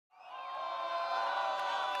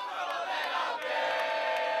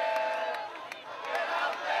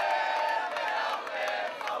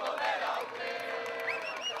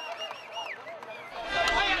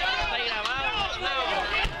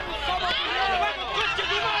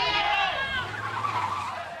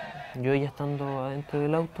yo ya estando adentro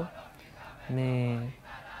del auto, me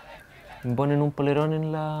ponen un polerón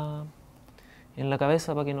en la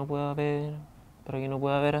cabeza para que no pueda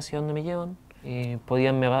ver hacia dónde me llevan.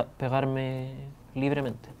 Podían pegarme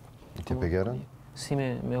libremente. ¿Y te pegaron? Sí,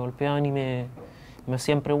 me golpeaban y me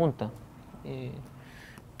hacían preguntas.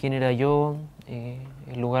 ¿Quién era yo?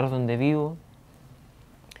 El lugar donde vivo,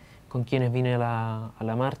 con quiénes vine a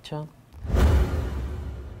la marcha.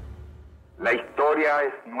 La historia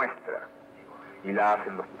es nuestra y la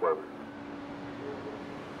hacen los pueblos.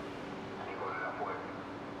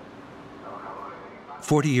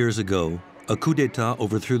 40 years ago, a coup d'etat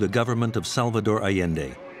overthrew the government of Salvador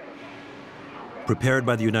Allende. Prepared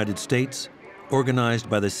by the United States, organized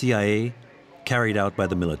by the CIA, carried out by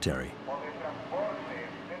the military.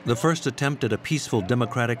 The first attempt at a peaceful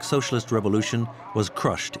democratic socialist revolution was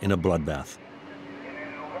crushed in a bloodbath.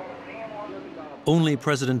 Only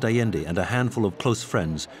President Allende and a handful of close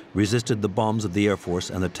friends resisted the bombs of the Air Force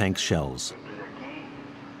and the tank's shells.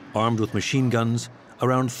 Armed with machine guns,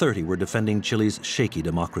 around 30 were defending Chile's shaky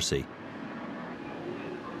democracy.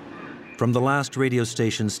 From the last radio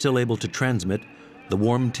station still able to transmit, the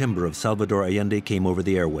warm timbre of Salvador Allende came over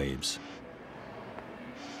the airwaves.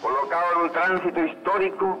 Colocado en un tránsito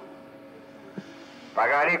histórico,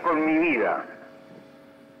 pagaré con mi vida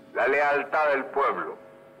la lealtad del pueblo.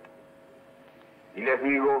 Y les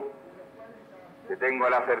digo que tengo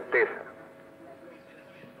la certeza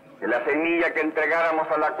que la semilla que entregáramos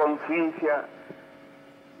a la conciencia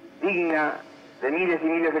digna de miles y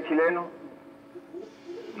miles de chilenos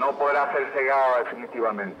no podrá ser cegada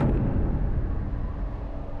definitivamente.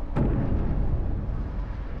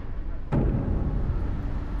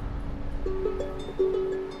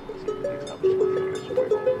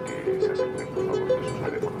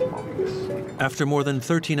 After more than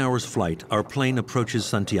 13 hours flight, our plane approaches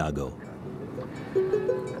Santiago.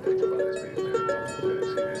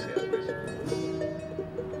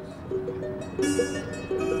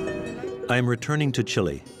 I am returning to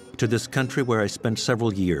Chile, to this country where I spent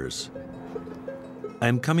several years. I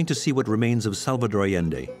am coming to see what remains of Salvador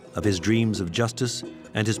Allende, of his dreams of justice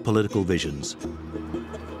and his political visions.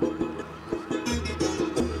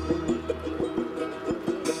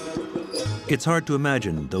 It's hard to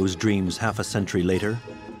imagine those dreams half a century later.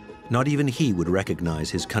 Not even he would recognize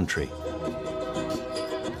his country.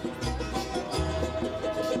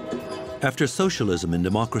 After socialism and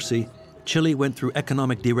democracy, Chile went through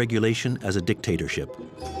economic deregulation as a dictatorship.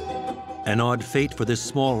 An odd fate for this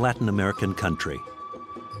small Latin American country.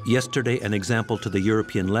 Yesterday an example to the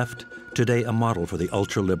European left, today a model for the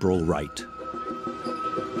ultra-liberal right.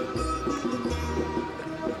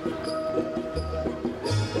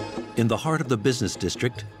 In the heart of the business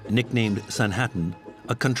district, nicknamed Sanhattan,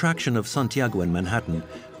 a contraction of Santiago and Manhattan,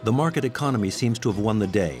 the market economy seems to have won the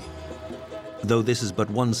day, though this is but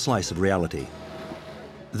one slice of reality.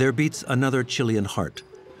 There beats another Chilean heart,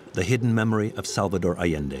 the hidden memory of Salvador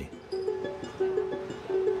Allende.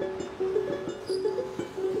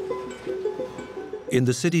 In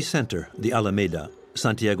the city center, the Alameda,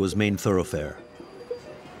 Santiago's main thoroughfare,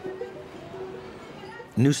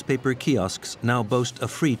 newspaper kiosks now boast a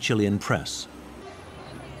free Chilean press.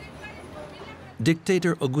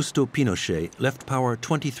 Dictator Augusto Pinochet left power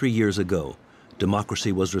 23 years ago.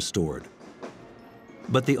 Democracy was restored.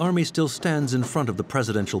 But the army still stands in front of the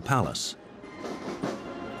presidential palace.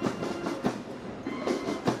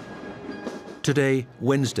 Today,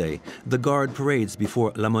 Wednesday, the guard parades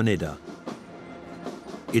before La Moneda.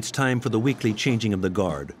 It's time for the weekly changing of the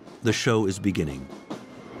guard. The show is beginning.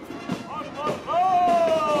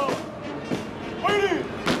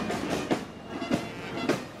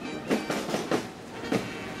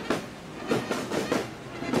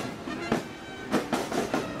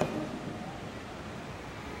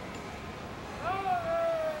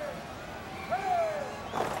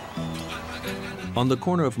 On the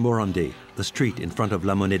corner of Morandé, the street in front of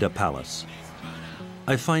La Moneda Palace,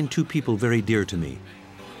 I find two people very dear to me.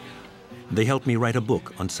 They helped me write a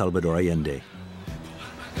book on Salvador Allende.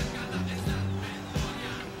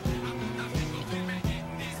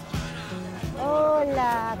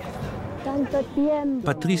 Hola, tanto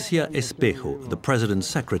tiempo. Patricia Espejo, the president's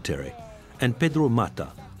secretary, and Pedro Mata,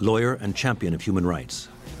 lawyer and champion of human rights.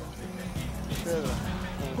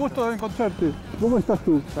 Gusto de encontrarte. ¿Cómo estás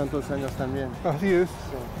tú? Tantos años también. Así es.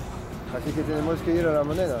 Así que tenemos que ir a la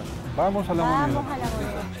Moneda. Vamos a la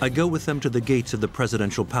Moneda. I go with them to the gates of the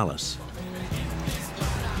presidential palace.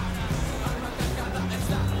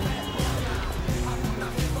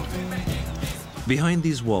 Behind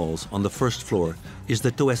these walls, on the first floor, is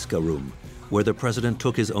the Toesca room, where the president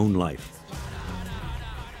took his own life.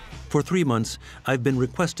 For 3 months, I've been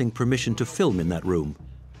requesting permission to film in that room,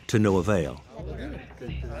 to no avail.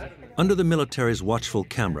 Under the military's watchful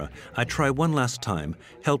camera, I try one last time,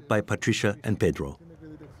 helped by Patricia and Pedro.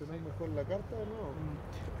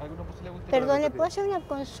 Perdón, ¿le puedo hacer una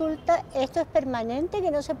consulta? Esto es permanente, que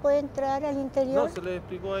no se puede entrar al interior. No, se le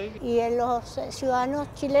explicó ahí. ¿Y los ciudadanos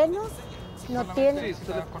chilenos no tienen? Sí,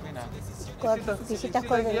 se les coordina. Visitas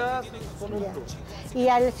coordinadas. Con un tour. Y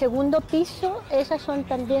al segundo piso, esas son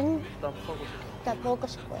también... Tampoco. Tampoco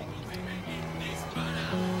se puede.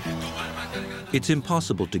 It's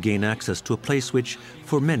impossible to gain access to a place which,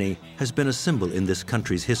 for many, has been a symbol in this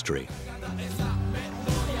country's history.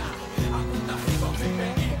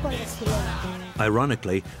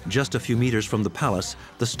 Ironically, just a few meters from the palace,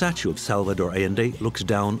 the statue of Salvador Allende looks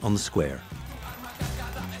down on the square.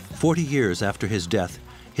 40 years after his death,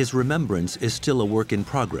 his remembrance is still a work in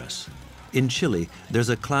progress. In Chile, there's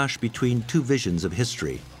a clash between two visions of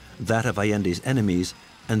history, that of Allende's enemies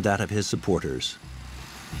and that of his supporters.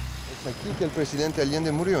 Es aquí que el presidente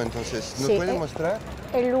Allende murió, entonces, ¿nos puede mostrar?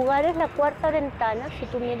 El lugar es la cuarta ventana, si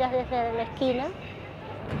tú miras desde la esquina.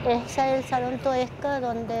 Ese es el Salón Toesca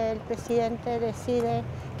donde el presidente decide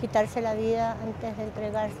quitarse la vida antes de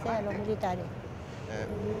entregarse a los militares.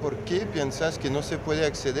 ¿Por qué piensas que no se puede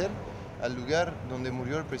acceder al lugar donde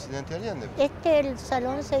murió el presidente Allende? El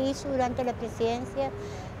salón se hizo durante la presidencia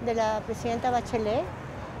de la presidenta Bachelet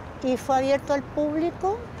y fue abierto al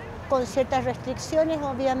público con ciertas restricciones,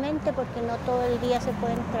 obviamente, porque no todo el día se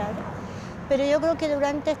puede entrar. Pero yo creo que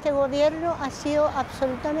durante este gobierno ha sido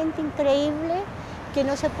absolutamente increíble que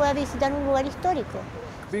no se pueda visitar un lugar histórico.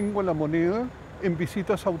 Vengo a La Moneda en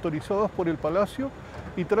visitas autorizadas por el Palacio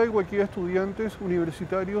y traigo aquí a estudiantes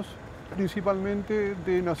universitarios, principalmente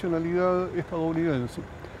de nacionalidad estadounidense.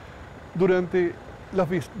 Durante las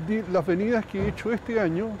venidas que he hecho este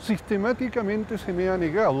año, sistemáticamente se me ha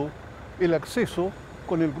negado el acceso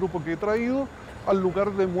con el grupo que he traído al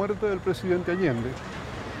lugar de muerte del presidente Allende.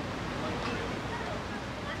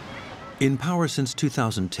 In power since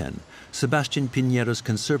 2010, Sebastián Piñera's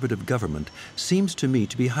conservative government seems to me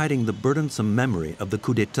to be hiding the burdensome memory of the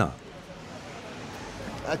coup d'etat.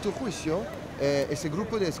 A tu juicio, ese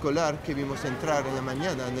grupo de escolar que vimos entrar en la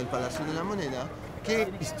mañana en el Palacio de la Moneda, ¿qué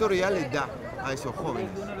historia le da a esos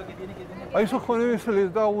jóvenes? A esos jóvenes se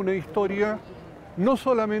les da una historia no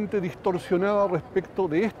solamente distorsionada respecto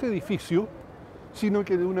de este edificio, sino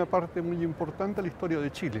que de una parte muy importante a la historia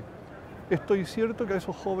de Chile. Estoy cierto que a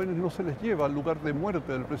esos jóvenes no se les lleva al lugar de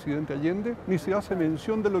muerte del presidente Allende, ni se hace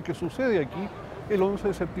mención de lo que sucede aquí el 11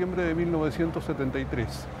 de septiembre de 1973.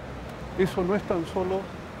 Eso no es tan solo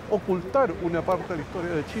ocultar una parte de la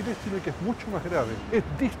historia de Chile, sino que es mucho más grave, es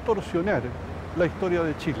distorsionar la historia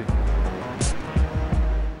de Chile.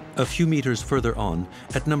 A few meters further on,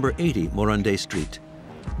 at number 80 Morandé Street,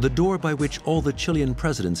 the door by which all the Chilean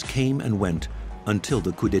presidents came and went until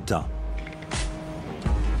the coup d'etat.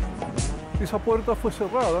 Esa puerta fue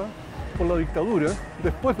cerrada por la dictadura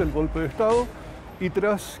después del golpe de Estado y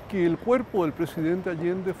tras que el cuerpo del presidente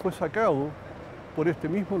Allende fue sacado por este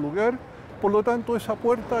mismo lugar, por lo tanto esa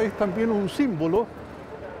puerta es también un símbolo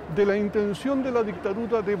de la intención de la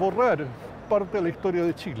dictadura de borrar parte de la historia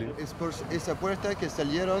de Chile. Es por esa puerta que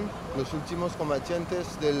salieron los últimos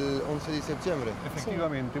combatientes del 11 de septiembre.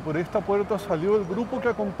 Efectivamente, por esta puerta salió el grupo que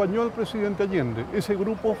acompañó al presidente Allende. Ese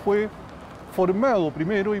grupo fue formado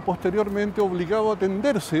primero y posteriormente obligado a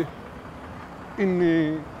tenderse en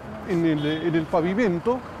el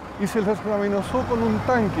pavimento y se les amenazó con un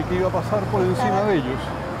tanque que iba a pasar por encima de ellos.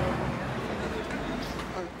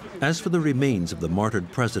 As for the remains of the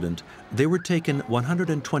martyred president, they were taken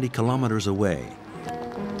 120 kilometers away.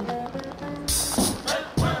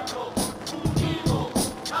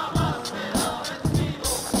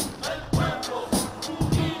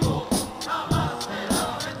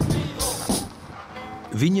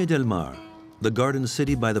 Viña del Mar, the garden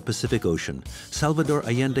city by the Pacific Ocean, Salvador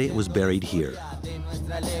Allende was buried here.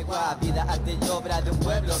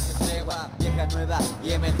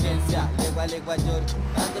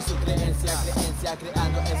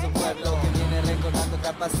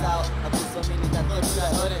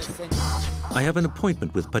 I have an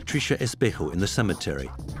appointment with Patricia Espejo in the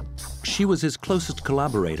cemetery. She was his closest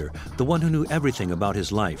collaborator, the one who knew everything about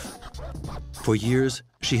his life. For years,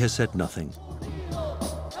 she has said nothing.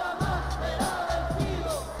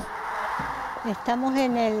 Estamos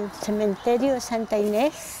en el cementerio de Santa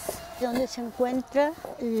Inés, donde se encuentra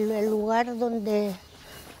el lugar donde,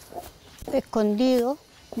 escondido,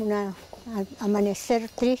 un amanecer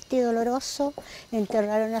triste y doloroso,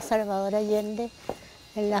 enterraron a Salvador Allende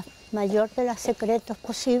en la mayor de los secretos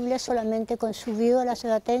posibles, solamente con su viuda, la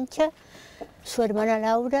señora Tencha, su hermana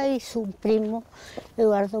Laura y su primo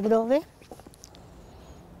Eduardo Grove.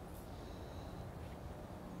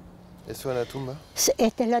 ¿Eso es la tumba?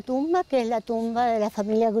 Esta es la tumba, que es la tumba de la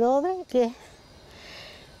familia Grove, que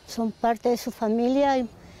son parte de su familia.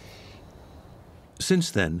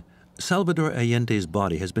 Since then, Salvador Allende's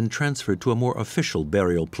body has been transferred to a more official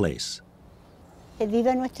burial place. Que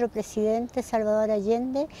viva nuestro presidente Salvador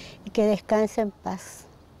Allende y que descanse en paz.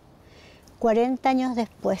 40 años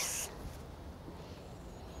después.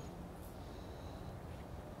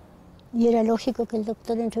 Y era lógico que el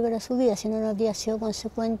doctor entregara su vida, si no, no habría sido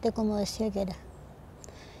consecuente como decía que era.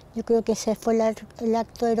 Yo creo que ese fue el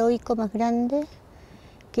acto heroico más grande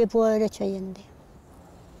que pudo haber hecho Allende.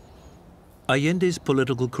 Allende's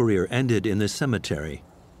political career ended in this cemetery.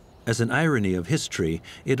 As an irony of history,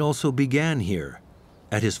 it also began here,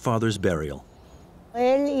 at his father's burial.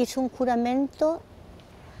 Él hizo un juramento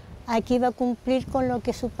a que iba a cumplir con lo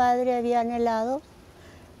que su padre había anhelado,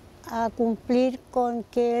 a cumplir con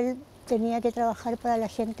que él tenía que trabajar para la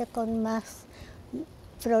gente con más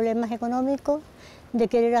problemas económicos, de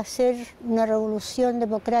querer hacer una revolución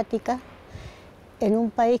democrática en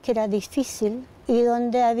un país que era difícil y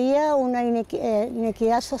donde había una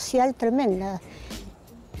inequidad social tremenda.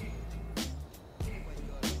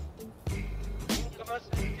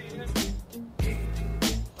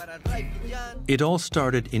 It all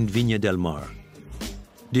started in Viña del Mar.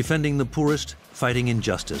 Defending the poorest, fighting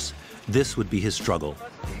injustice. This would be his struggle.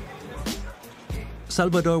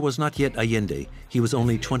 Salvador was not yet Allende. He was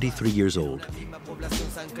only 23 years old.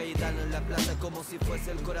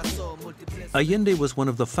 Allende was one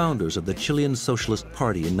of the founders of the Chilean Socialist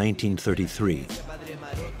Party in 1933.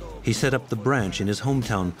 He set up the branch in his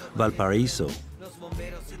hometown, Valparaíso.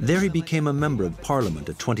 There he became a member of parliament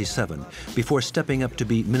at 27, before stepping up to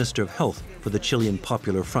be Minister of Health for the Chilean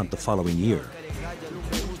Popular Front the following year.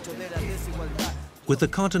 With the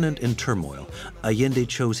continent in turmoil, Allende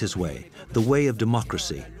chose his way, the way of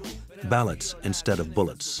democracy, ballots instead of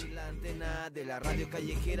bullets.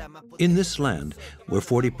 In this land, where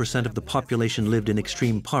 40% of the population lived in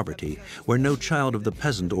extreme poverty, where no child of the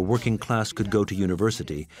peasant or working class could go to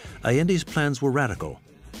university, Allende's plans were radical.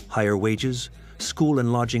 Higher wages, school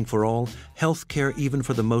and lodging for all, health care even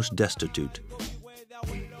for the most destitute.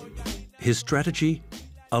 His strategy?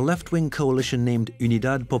 A left-wing coalition named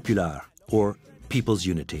Unidad Popular, or People's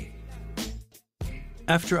Unity.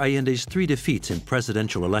 After Allende's 3 defeats in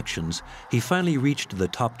presidential elections, he finally reached the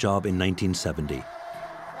top job in 1970.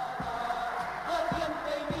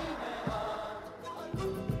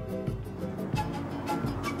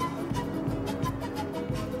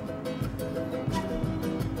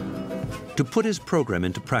 To put his program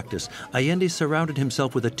into practice, Allende surrounded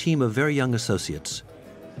himself with a team of very young associates.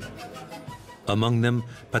 Among them,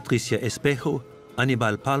 Patricia Espejo,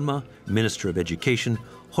 Aníbal Palma, Minister of Education,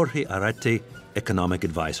 Jorge Arrate, Economic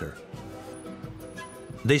Advisor.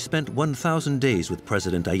 They spent 1,000 days with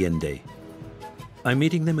President Allende. I'm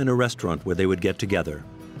meeting them in a restaurant where they would get together.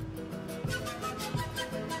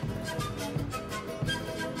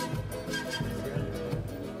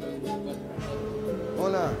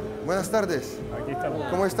 Hola, buenas tardes. Aquí estamos.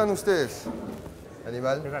 ¿Cómo están ustedes?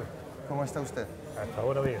 Aníbal, ¿Qué tal? ¿cómo está usted? Hasta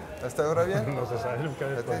ahora bien. ¿Hasta ahora bien? No se sabe nunca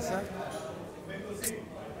después. Patricia.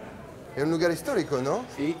 Es un lugar histórico, ¿no?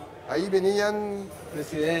 Sí, Ahí venían...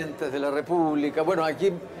 presidentes de la República. Bueno,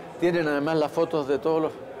 aquí tienen además las fotos de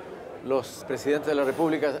todos los presidentes de la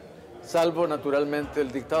República, salvo naturalmente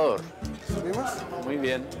el dictador. ¿Subimos? Muy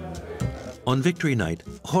bien. On Victory Night,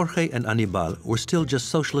 Jorge and Aníbal were still just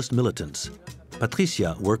socialist militants.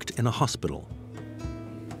 Patricia worked in a hospital.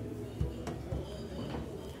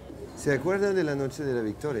 ¿Se acuerdan de la noche de la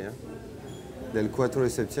victoria? Del 4 de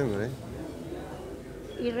septiembre.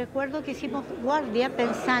 Y recuerdo que hicimos guardia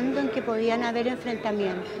pensando en que podían haber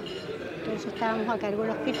enfrentamientos. Entonces estábamos a cargo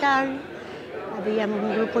del hospital, habíamos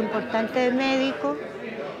un grupo importante de médicos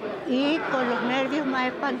y con los nervios más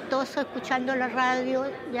espantosos, escuchando la radio,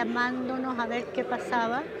 llamándonos a ver qué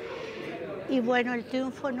pasaba. Y bueno, el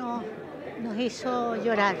triunfo nos hizo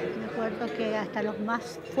llorar. Me acuerdo que hasta los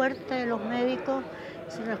más fuertes de los médicos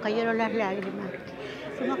se nos cayeron las lágrimas.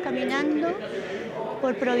 Fuimos caminando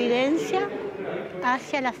por Providencia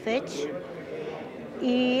hacia la fecha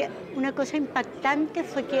y una cosa impactante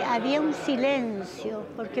fue que había un silencio,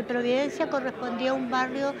 porque Providencia correspondía a un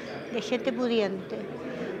barrio de gente pudiente.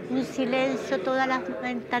 Un silencio, todas las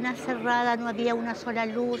ventanas cerradas, no había una sola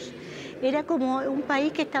luz. Era como un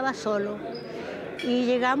país que estaba solo. Y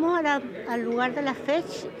llegamos al lugar de la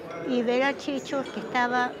fecha y ver a Chicho que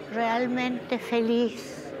estaba realmente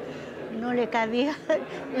feliz, no le cabía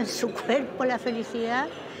en su cuerpo la felicidad.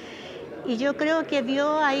 Y yo creo que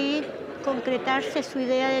vio ahí concretarse su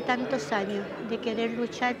idea de tantos años, de querer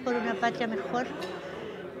luchar por una patria mejor,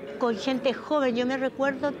 con gente joven. Yo me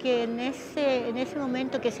recuerdo que en ese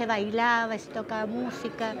momento que se bailaba, se tocaba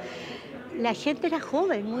música, la gente era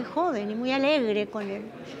joven y muy alegre con él.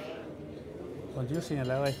 Cuando yo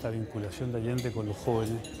señalaba esta vinculación de Allende con los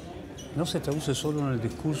jóvenes, no se traduce solo en el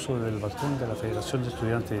discurso del balcón de la Federación de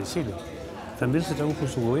Estudiantes de Chile, también se tradujo en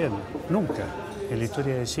su gobierno. Nunca en la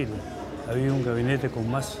historia de Chile ha habido un gabinete con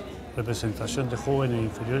más representación de jóvenes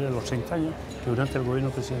inferiores a los 30 años que durante el gobierno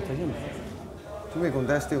del presidente Allende. Tú me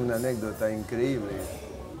contaste una anécdota increíble.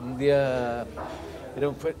 Un día, era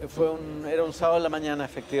un sábado en la mañana,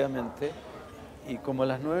 efectivamente, y como a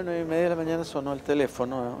las 9:30 de la mañana sonó el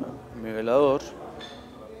teléfono, mi velador.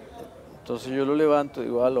 Entonces yo lo levanto y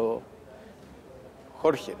digo, aló,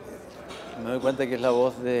 Jorge. Y me doy cuenta que es la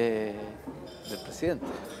voz del presidente.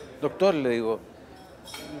 Doctor, le digo,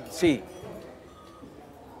 sí.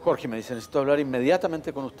 Jorge, me dice, necesito hablar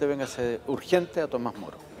inmediatamente con usted, véngase urgente a Tomás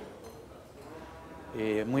Moro.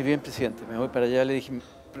 Muy bien, presidente, me voy para allá. Le dije, me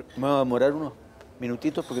voy a demorar unos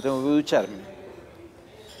minutitos porque tengo que ducharme.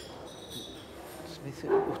 Entonces me dice,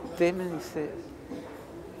 usted me dice,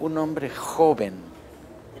 un hombre joven,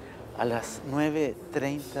 a las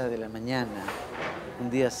 9:30 de la mañana, un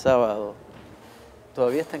día sábado,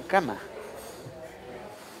 todavía está en cama.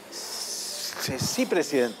 Sí,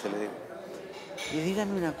 presidente, le digo. Y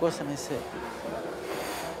dígame una cosa, me dice,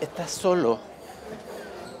 ¿estás solo?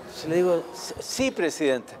 Entonces le digo, sí,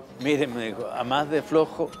 presidente. Mire, me dijo, a más de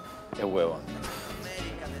flojo, qué huevón.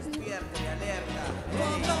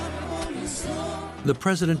 The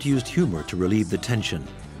president used humor to relieve the tension.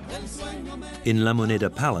 In La Moneda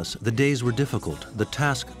Palace, the days were difficult, the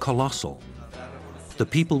task colossal. The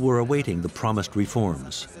people were awaiting the promised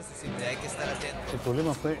reforms. El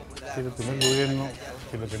problema fue que el primer gobierno,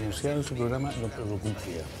 que lo que anunciaba en su programa, lo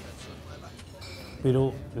cumplía.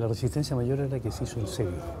 Pero la resistencia mayor era que se hizo en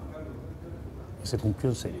serio, que se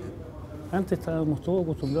cumplió en serio. Antes estábamos todos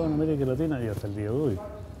acostumbrados en América Latina y hasta el día de hoy,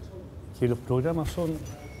 que los programas son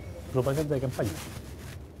propaganda de campaña.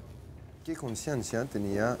 ¿Qué conciencia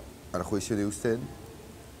tenía, al juicio de usted,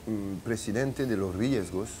 presidente de los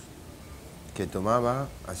riesgos que tomaba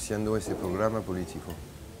haciendo ese programa político?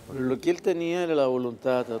 Lo que él tenía era la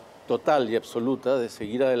voluntad total y absoluta de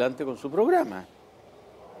seguir adelante con su programa.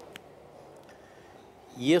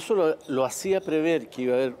 Y eso lo hacía prever que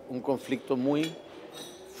iba a haber un conflicto muy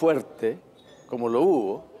fuerte, como lo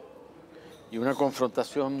hubo, y una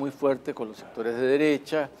confrontación muy fuerte con los sectores de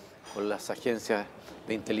derecha, con las agencias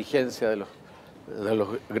de inteligencia de los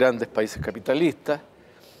grandes países capitalistas,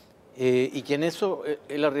 y que en eso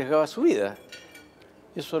él arriesgaba su vida.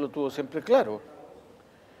 Eso lo tuvo siempre claro.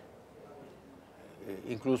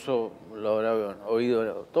 Incluso lo habrá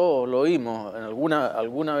oído, todos lo oímos en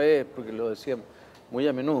alguna vez, porque lo decían muy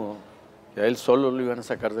a menudo, que a él solo lo iban a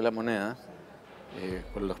sacar de la moneda,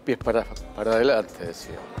 con los pies para adelante,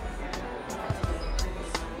 decía.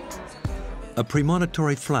 A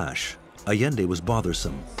premonitory flash, Allende was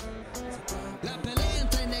bothersome.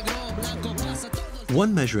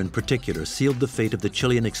 One measure in particular sealed the fate of the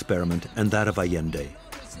Chilean experiment and that of Allende.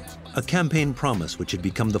 A campaign promise which had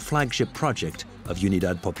become the flagship project of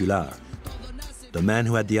Unidad Popular. The man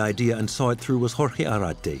who had the idea and saw it through was Jorge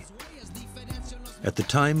Arate. At the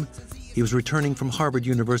time, he was returning from Harvard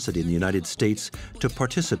University in the United States to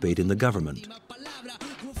participate in the government.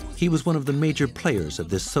 He was one of the major players of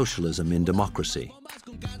this socialism in democracy.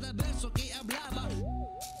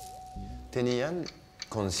 ¿Tenían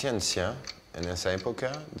conciencia en esa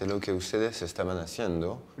época de lo que ustedes estaban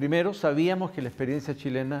haciendo? Primero, sabíamos que la experiencia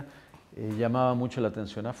chilena llamaba mucho la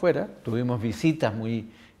atención afuera. Tuvimos visitas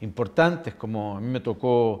muy importantes, como a mí me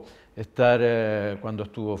tocó estar cuando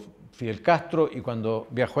estuvo Fidel Castro y cuando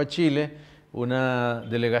viajó a Chile, una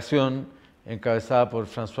delegación encabezada por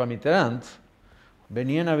François Mitterrand.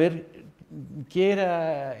 Venían a ver qué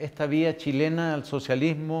era esta vía chilena al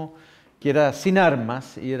socialismo, que era sin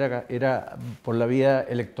armas y era por la vía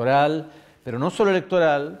electoral, pero no solo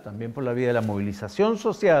electoral, también por la vía de la movilización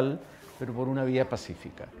social, pero por una vía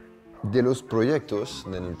pacífica. De los proyectos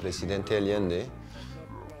del presidente Allende,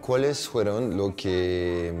 ¿cuáles fueron lo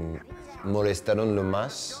que molestaron lo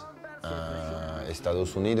más a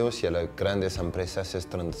Estados Unidos y a las grandes empresas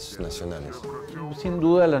transnacionales? Sin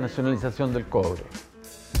duda la nacionalización del cobre.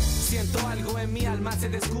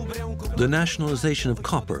 The nationalization of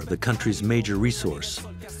copper, the country's major resource.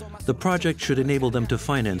 The project should enable them to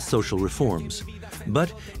finance social reforms,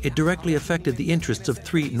 but it directly affected the interests of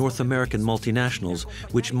 3 North American multinationals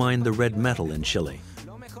which mine the red metal in Chile.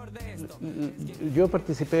 yo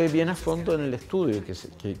participé bien a fondo en el estudio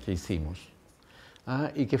que hicimos,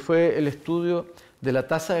 y que fue el estudio de la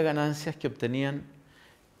tasa de ganancias que obtenían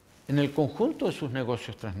en el conjunto de sus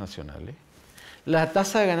negocios transnacionales, la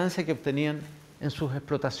tasa de ganancia que obtenían en sus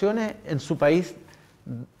explotaciones en su país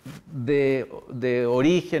de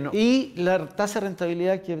origen y la tasa de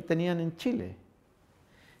rentabilidad que tenían en Chile.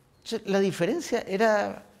 La diferencia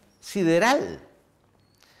era sideral.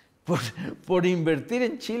 Por invertir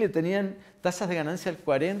en Chile tenían tasas de ganancia del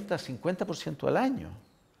 40-50% al año,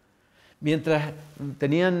 mientras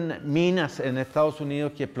tenían minas en Estados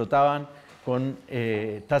Unidos que explotaban con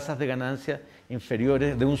tasas de ganancia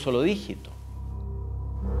inferiores de un solo dígito.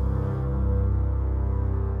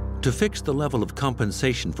 To fix the level of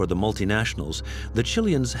compensation for the multinationals, the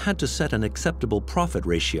Chileans had to set an acceptable profit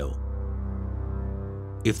ratio.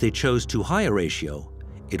 If they chose too high a ratio,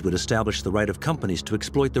 it would establish the right of companies to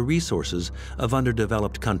exploit the resources of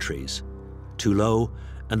underdeveloped countries. Too low,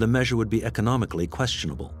 and the measure would be economically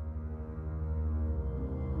questionable.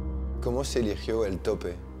 ¿Cómo se eligió el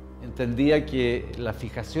tope? Entendía que la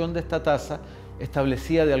fijación de esta tasa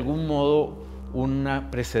establecía de algún modo un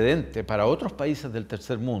precedente para otros países del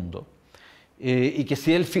tercer mundo, y que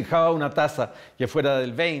si él fijaba una tasa que fuera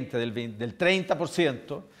del 20, del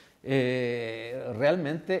 30%,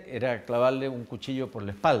 realmente era clavarle un cuchillo por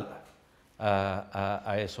la espalda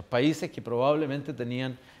a esos países que probablemente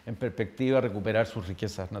tenían en perspectiva recuperar sus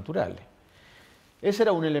riquezas naturales. Ese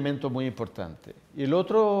era un elemento muy importante. Y el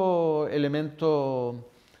otro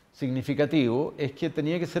elemento significativo es que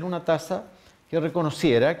tenía que ser una tasa que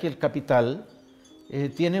reconociera que el capital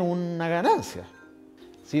tiene una ganancia,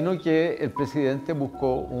 sino que el presidente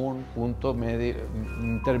buscó un punto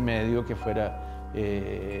intermedio que fuera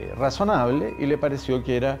razonable y le pareció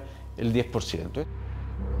que era el 10%.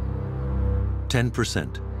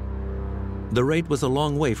 10%. The rate was a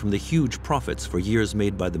long way from the huge profits for years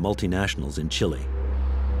made by the multinationals in Chile.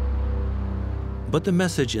 But the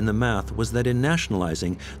message in the math was that in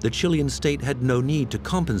nationalizing, the Chilean state had no need to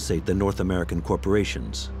compensate the North American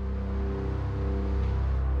corporations.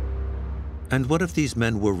 And what if these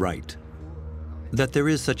men were right? That there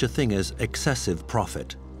is such a thing as excessive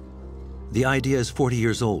profit. The idea is 40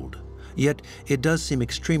 years old, yet it does seem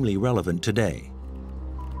extremely relevant today.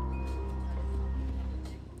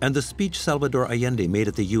 And the speech Salvador Allende made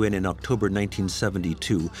at the UN in October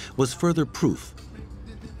 1972 was further proof.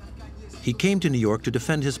 He came to New York to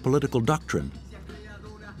defend his political doctrine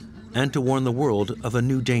and to warn the world of a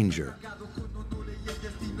new danger.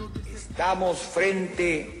 Estamos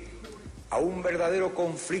frente a un verdadero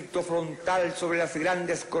conflicto frontal sobre las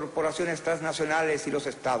grandes corporaciones transnacionales y los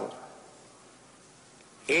estados.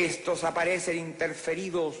 Estos aparecen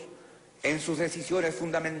interferidos en sus decisiones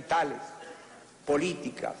fundamentales,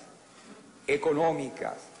 políticas,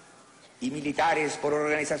 económicas y militares por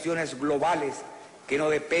organizaciones globales que no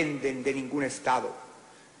dependen de ningún estado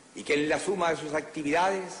y que en la suma de sus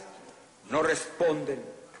actividades no responden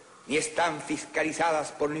ni están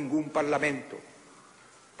fiscalizadas por ningún parlamento,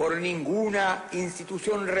 por ninguna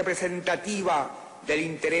institución representativa del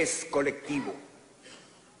interés colectivo.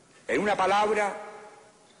 En una palabra,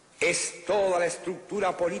 es toda la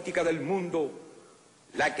estructura política del mundo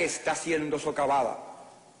la que está siendo socavada.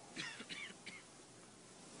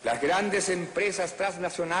 Las grandes empresas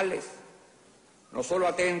transnacionales no solo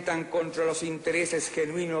atentan contra los intereses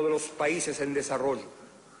genuinos de los países en desarrollo,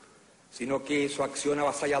 sino que su acción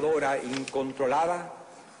avasalladora e incontrolada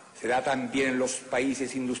se da también en los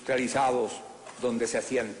países industrializados donde se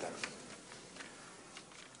asientan.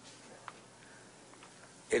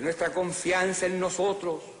 Es nuestra confianza en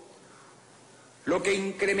nosotros lo que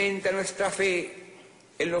incrementa nuestra fe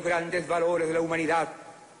en los grandes valores de la humanidad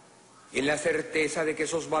y en la certeza de que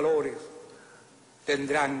esos valores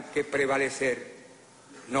tendrán que prevalecer,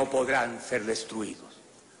 no podrán ser destruidos.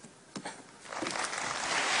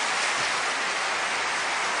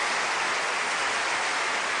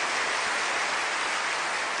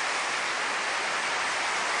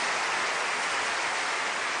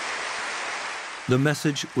 The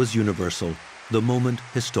message was universal, the moment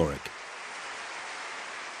historic.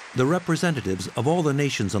 The representatives of all the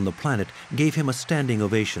nations on the planet gave him a standing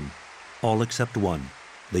ovation, all except one,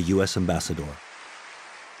 the U.S. ambassador.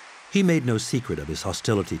 He made no secret of his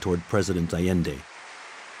hostility toward President Allende,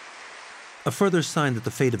 a further sign that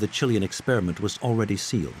the fate of the Chilean experiment was already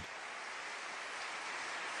sealed.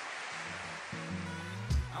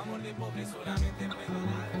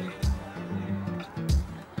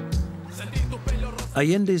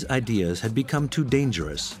 Allende's ideas had become too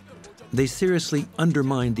dangerous. They seriously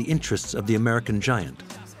undermined the interests of the American giant.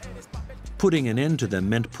 Putting an end to them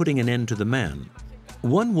meant putting an end to the man,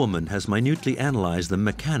 One woman has minutely analyzed the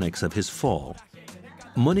mechanics of his fall.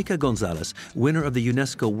 Mónica González, winner of the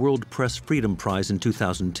UNESCO World Press Freedom Prize in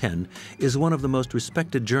 2010, is one of the most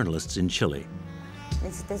respected journalists in Chile.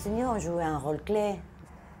 Les États-Unis ont joué un rôle clé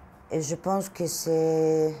et je pense que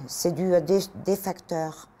c'est dû à des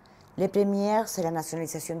facteurs. Le premier, c'est la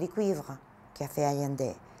nationalisation du cuivre qu'a fait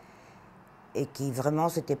Allende et qui vraiment,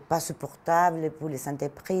 c'était pas supportable pour les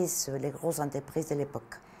entreprises, les grosses entreprises de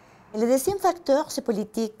l'époque. Le deuxième facteur, c'est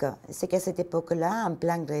politique. C'est qu'à cette époque-là, en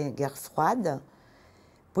pleine guerre froide,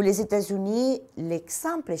 pour les États-Unis,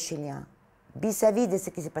 l'exemple chilien vis-à-vis de ce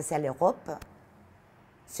qui s'est passé à l'Europe,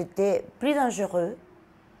 c'était plus dangereux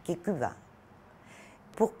que Cuba.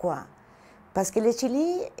 Pourquoi? Parce que le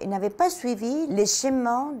Chili n'avait pas suivi les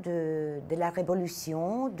chemins de la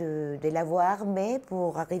révolution, de la voie armée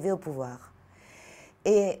pour arriver au pouvoir.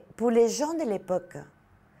 Et pour les gens de l'époque,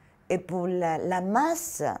 et pour la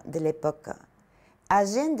masse de l'époque,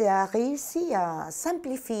 Allende a réussi à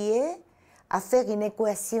simplifier, à faire une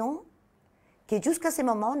équation qui jusqu'à ce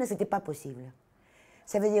moment ne c'était pas possible.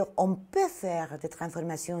 Ça veut dire qu'on peut faire des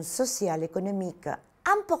transformations sociales, économiques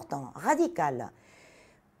importantes, radicales,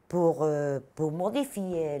 pour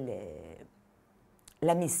modifier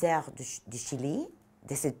la misère du Chili,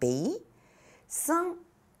 de ce pays, sans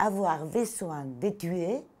avoir besoin de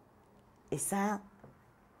tuer et sans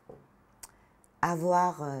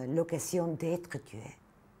avoir l'occasion d'être tué.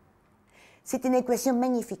 C'est une équation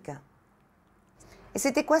magnifique. Et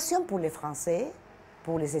cette équation pour les Français,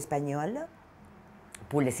 pour les Espagnols,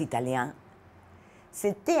 pour les Italiens,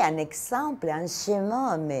 c'était un exemple, un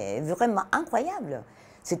chemin mais vraiment incroyable.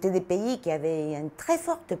 C'était des pays qui avaient une très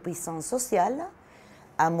forte puissance sociale,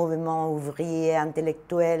 un mouvement ouvrier,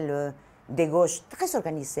 intellectuel de gauche très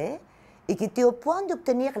organisé et qui était au point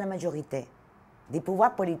d'obtenir la majorité des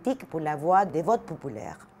pouvoirs politiques pour la voie des votes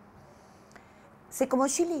populaires. C'est comme au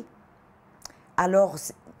Chili. Alors,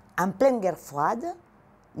 en pleine guerre froide,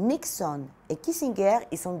 Nixon et Kissinger,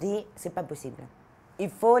 ils ont dit, c'est pas possible. Il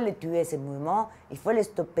faut le tuer, ce mouvement, il faut le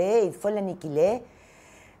stopper, il faut l'annihiler.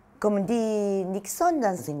 Comme dit Nixon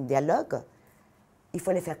dans un dialogue, il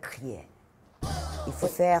faut le faire crier. Il faut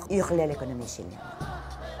faire hurler l'économie chilienne.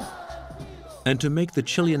 And to make the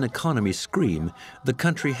Chilean economy scream, the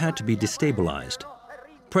country had to be destabilized.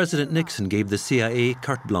 President Nixon gave the CIA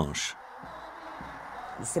carte blanche.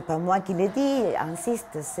 C'est pas moi qui l'ai dit,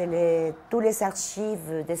 insiste, c'est tous les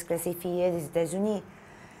archives déclassifiées des États-Unis.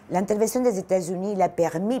 L'intervention des États-Unis a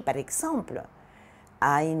permis, par exemple,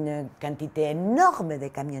 à une quantité énorme de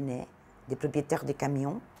camionneurs, des propriétaires de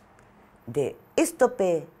camions, de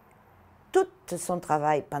stopper tout son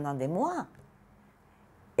travail pendant des mois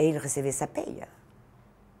et il recevait sa paye.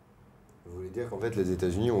 Vous voulez dire qu'en fait les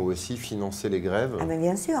États-Unis ont aussi financé les grèves? Ah mais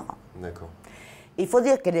bien sûr. D'accord. Il faut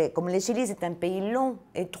dire que comme le Chili c'est un pays long,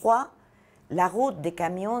 étroit, la route des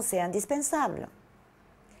camions c'est indispensable.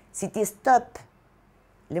 Si tu stoppes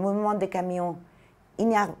le mouvement des camions, il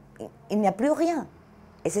n'y a plus rien.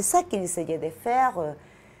 Et c'est ça qu'il essayait de faire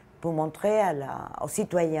pour montrer aux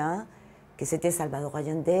citoyens que c'était Salvador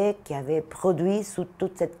Allende qui avait produit sous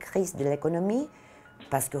toute cette crise de l'économie,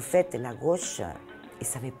 parce qu'au fait, la gauche, il ne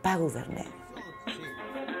savait pas gouverner.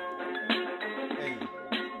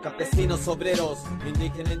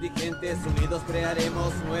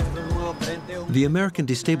 The American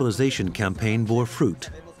destabilization campaign bore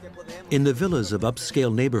fruit. In the villas of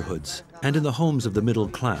upscale neighborhoods and in the homes of the middle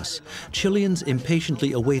class, Chileans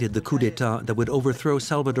impatiently awaited the coup d'etat that would overthrow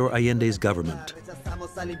Salvador Allende's government.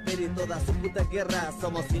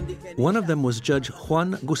 One of them was Judge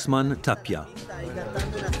Juan Guzmán Tapia.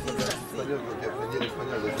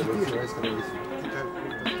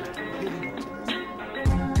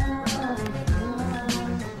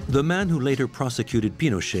 The man who later prosecuted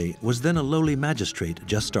Pinochet was then a lowly magistrate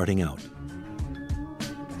just starting out.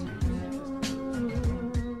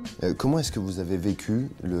 Comment est-ce que vous avez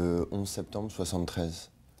vécu le 11 septembre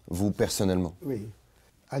 73, vous personnellement? Oui.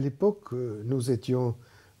 À l'époque, nous étions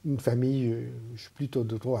une famille plutôt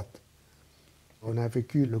de droite. On a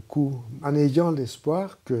vécu le coup en ayant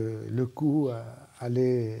l'espoir que le coup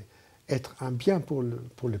allait être un bien pour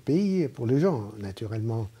le pays et pour les gens.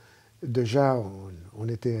 Naturellement, déjà, on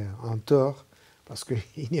était en tort parce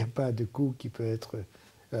qu'il n'y a pas de coup qui peut être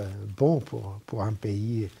bon pour un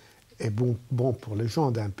pays et bon pour les gens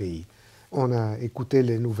d'un pays. On a écouté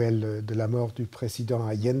les nouvelles de la mort du président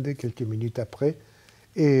Allende quelques minutes après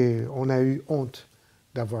et on a eu honte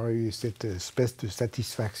d'avoir eu cette espèce de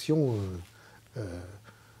satisfaction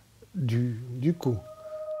du coup.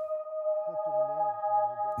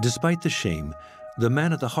 Despite the shame, the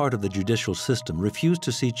man at the heart of the judicial system refused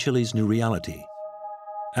to see Chile's new reality.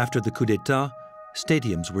 After the coup d'etat,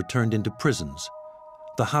 stadiums were turned into prisons.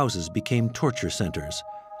 The houses became torture centers.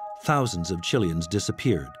 Thousands of Chileans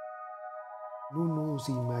disappeared. Nous nous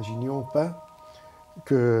imaginions pas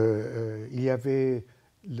qu'il y avait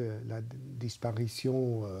la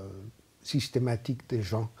disparition systématique des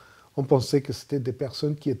gens. On pensait que c'était des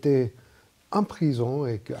personnes qui étaient en prison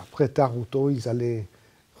et qu'après, tard ou tôt, ils allaient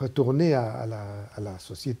retourner à la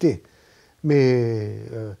société. Mais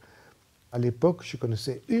à l'époque, je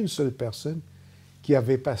connaissais une seule personne qui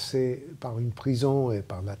avait passé par une prison et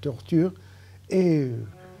par la torture, et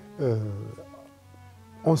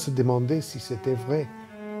on se demandait si c'était vrai.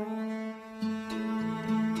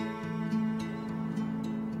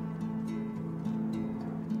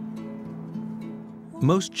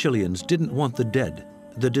 Most Chileans didn't want the dead,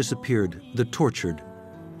 the disappeared, the tortured.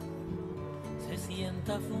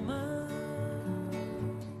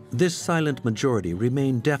 This silent majority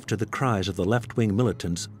remained deaf to the cries of the left-wing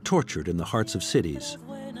militants tortured in the hearts of cities.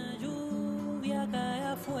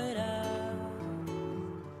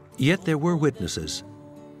 Yet there were witnesses,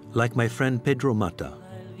 like my friend Pedro Mata.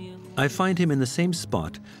 I find him in the same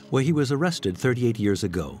spot where he was arrested 38 years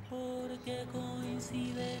ago.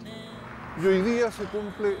 Y hoy día se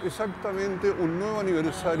cumple exactamente un nuevo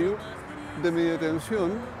aniversario de mi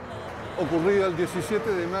detención, ocurrida el 17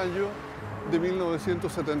 de mayo de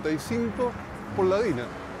 1975 por la DINA,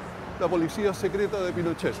 la policía secreta de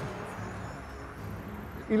Pinochet.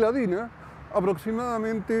 Y la DINA,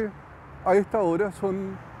 aproximadamente a esta hora,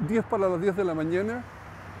 son 10 para las 10 de la mañana,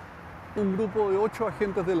 un grupo de 8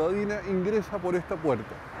 agentes de la DINA ingresa por esta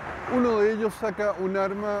puerta. Uno de ellos saca un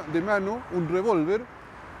arma de mano, un revólver,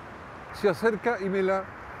 se acerca y me la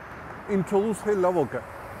introduce en la boca.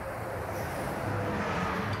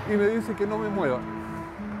 Y me dice que no me mueva.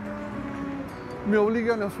 Me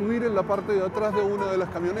obligan a subir en la parte de atrás de una de las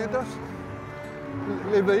camionetas.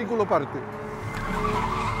 El vehículo parte.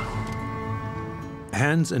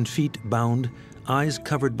 Hands and feet bound, eyes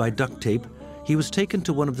covered by duct tape, he was taken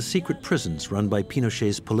to one of the secret prisons run by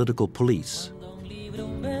Pinochet's political police.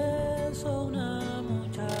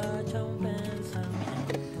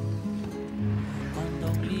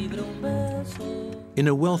 In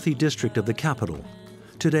a wealthy district of the capital,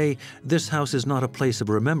 today, this house is not a place of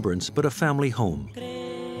remembrance, but a family home.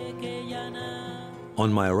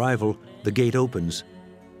 On my arrival, the gate opens.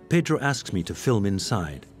 Pedro asks me to film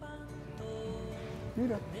inside.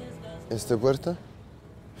 Mira. ¿Esta puerta?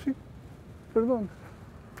 Sí, perdón,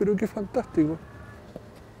 pero qué fantástico.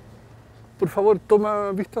 Por favor,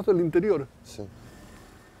 toma vistas del interior. Sí.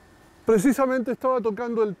 Precisamente estaba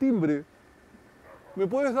tocando el timbre. ¿Me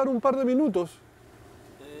puedes dar un par de minutos?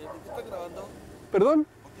 ¿Por qué están grabando? ¿Perdón?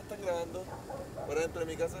 ¿Por qué están grabando? ¿Por dentro de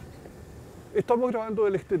mi casa? Estamos grabando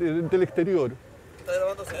del exterior. ¿Estás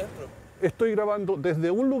grabando hacia adentro? Estoy grabando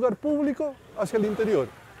desde un lugar público hacia el interior.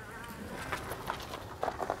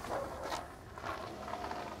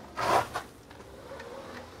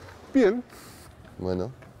 Bien.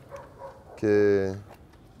 Bueno, ¿qué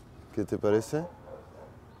te parece?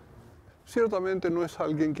 Ciertamente no es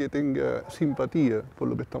alguien que tenga simpatía por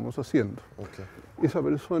lo que estamos haciendo. Okay. Esa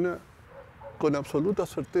persona con absoluta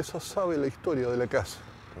certeza sabe la historia de la casa.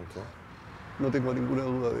 Okay. No tengo ninguna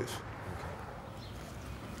duda de eso.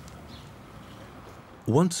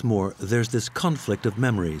 Once more, there's this conflict of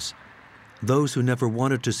memories. Those who never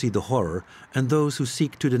wanted to see the horror and those who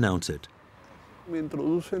seek to denounce it. Me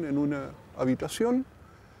introducen en una habitación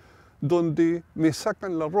donde me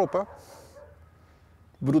sacan la ropa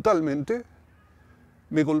brutalmente,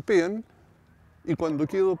 me golpean y cuando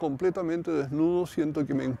quedo completamente desnudo siento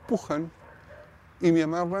que me empujan y me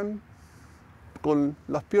amarran con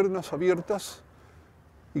las piernas abiertas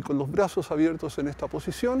y con los brazos abiertos en esta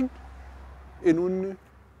posición en un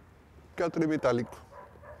catre metálico.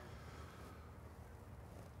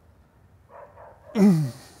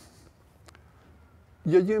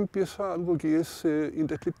 Y allí empieza algo que es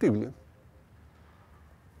indescriptible,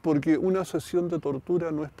 porque una sesión de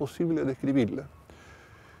tortura no es posible describirla.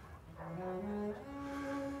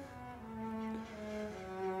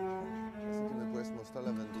 Así que me puedes mostrar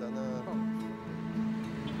la ventana.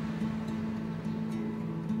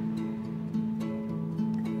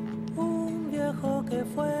 Un viejo que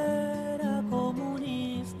fuera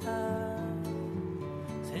comunista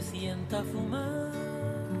se sienta a fumar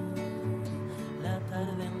la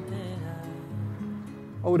tarde entera.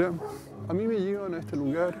 Ahora, a mí me llevan a este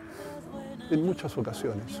lugar en muchas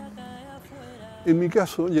ocasiones. En mi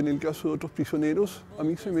caso, y en el caso de otros prisioneros, a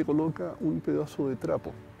mí se me coloca un pedazo de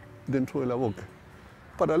trapo dentro de la boca.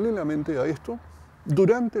 Paralelamente a esto,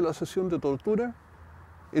 durante la sesión de tortura,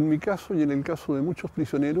 en mi caso y en el caso de muchos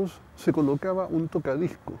prisioneros, se colocaba un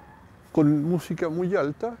tocadisco con música muy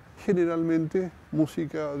alta, generalmente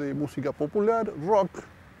música popular, rock,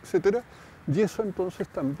 etc. Y eso entonces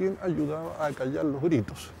también ayudaba a callar los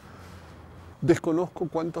gritos. Desconozco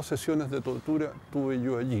cuántas sesiones de tortura tuve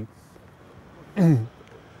yo allí.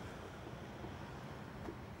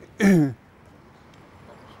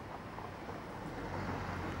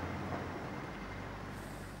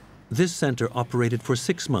 This center operated for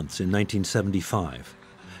 6 months in 1975.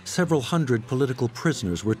 Several hundred political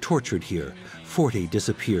prisoners were tortured here. 40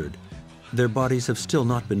 disappeared. Their bodies have still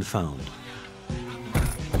not been found.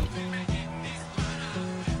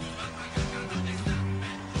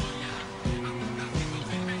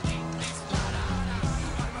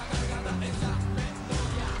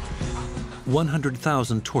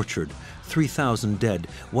 "100,000 tortured, 3,000 dead,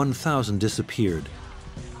 1,000 disappeared."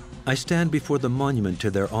 I stand before the monument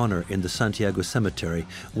to their honor in the Santiago Cemetery,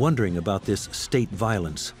 wondering about this state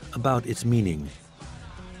violence, about its meaning.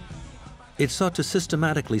 It sought to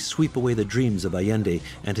systematically sweep away the dreams of Allende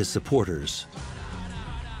and his supporters.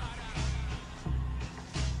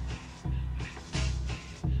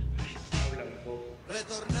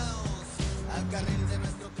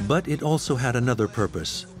 But it also had another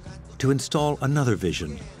purpose, to install another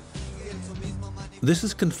vision. This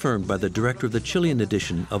is confirmed by the director of the Chilean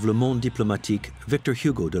edition of Le Monde Diplomatique, Victor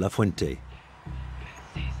Hugo de la Fuente.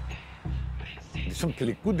 Disons que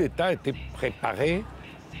le coup d'État était préparé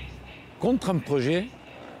contre un projet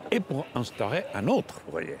et pour instaurer un autre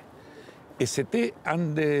projet. Et c'était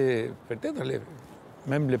un des, peut-être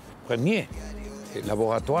même le premier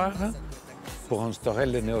laboratoire pour instaurer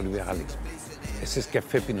le néolibéralisme. Et c'est ce qu'a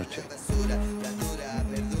fait Pinochet.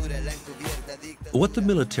 What the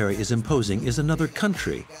military is imposing is another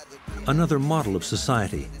country, another model of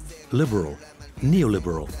society, liberal,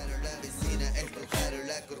 neoliberal.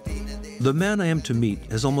 The man I am to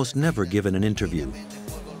meet has almost never given an interview,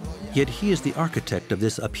 yet he is the architect of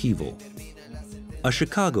this upheaval. A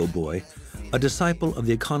Chicago boy, a disciple of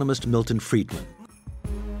the economist Milton Friedman.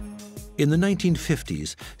 In the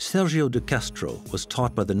 1950s, Sergio de Castro was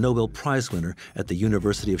taught by the Nobel Prize winner at the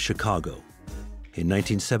University of Chicago. In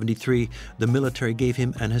 1973, the military gave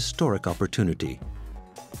him an historic opportunity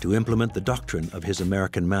to implement the doctrine of his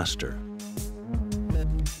American master.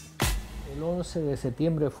 El 11 de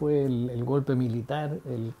septiembre fue el golpe militar.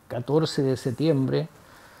 El 14 de septiembre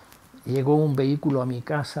llegó un vehículo a mi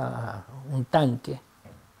casa, un tanque,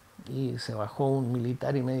 y se bajó un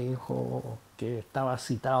militar y me dijo que estaba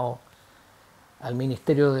citado al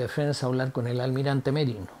Ministerio de Defensa a hablar con el almirante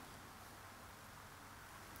Merino.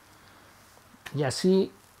 Y así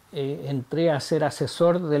entré a ser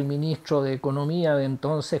asesor del ministro de Economía de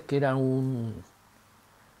entonces, que era un,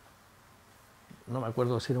 no me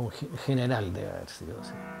acuerdo si era un general, debe haber sido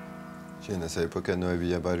así. Sí, en esa época no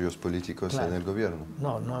había varios políticos en el gobierno.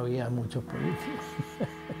 No había muchos políticos.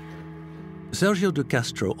 Sergio de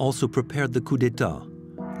Castro also prepared the coup d'etat,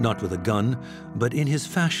 not with a gun, but in his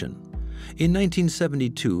fashion. In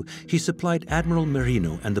 1972, he supplied Admiral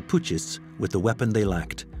Merino and the putschistes with the weapon they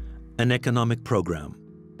lacked, an economic program.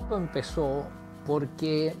 Empezó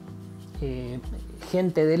porque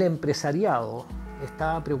gente del empresariado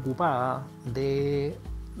estaba preocupada de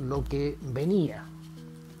lo que venía.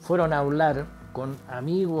 Fueron a hablar con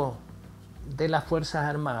amigos de las Fuerzas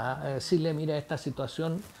Armadas, a decirle, mira, esta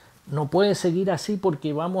situación no puede seguir así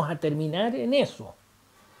porque vamos a terminar en eso.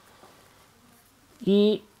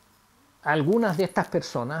 Y algunas de estas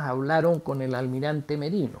personas hablaron con el almirante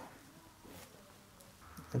Merino.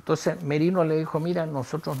 Entonces Merino le dijo, mira,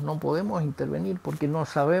 nosotros no podemos intervenir porque no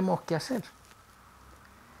sabemos qué hacer.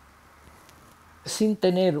 Sin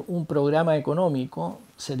tener un programa económico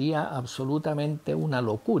sería absolutamente una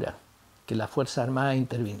locura que la Fuerza Armada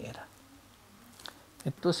interviniera.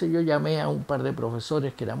 Entonces yo llamé a un par de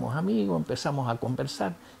profesores que éramos amigos, empezamos a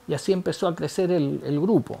conversar y así empezó a crecer el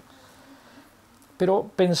grupo. Pero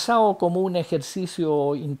pensado como un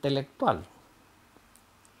ejercicio intelectual.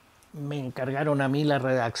 Me encargaron a mí la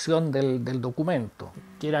redacción del documento,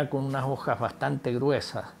 que era con unas hojas bastante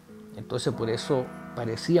gruesas. Entonces por eso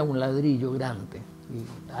parecía un ladrillo grande.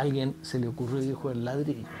 Y a alguien se le ocurrió y dijo el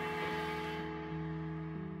ladrillo.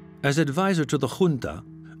 As advisor to the junta,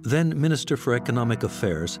 then Minister for Economic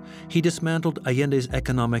Affairs, he dismantled Allende's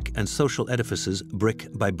economic and social edifices brick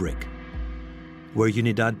by brick. Where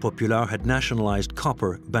Unidad Popular had nationalized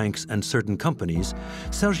copper, banks, and certain companies,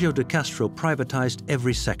 Sergio de Castro privatized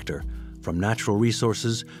every sector, from natural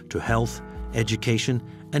resources to health, education,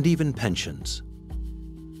 and even pensions.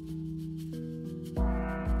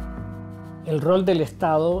 El rol del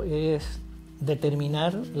Estado es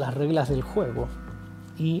determinar las reglas del juego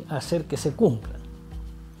y hacer que se cumplan.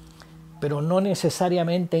 pero no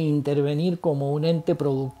necesariamente intervenir como un ente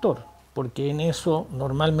productor, porque en eso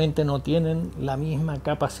normalmente no tienen la misma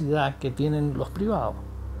capacidad que tienen los privados.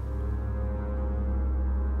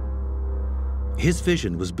 His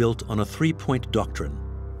vision was built on a three-point doctrine.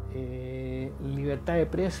 Libertad de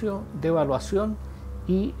precio, devaluación,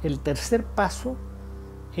 y el tercer paso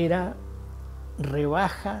era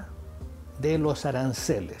rebaja de los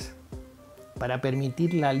aranceles para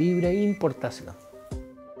permitir la libre importación.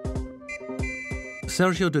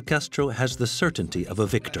 Sergio de Castro has the certainty of a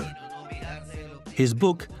victor. His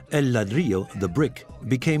book, El Ladrillo, The Brick,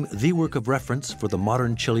 became the work of reference for the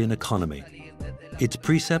modern Chilean economy. Its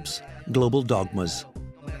precepts, global dogmas.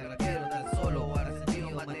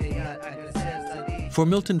 For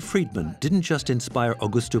Milton Friedman didn't just inspire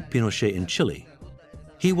Augusto Pinochet in Chile.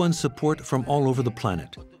 He won support from all over the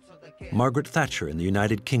planet. Margaret Thatcher in the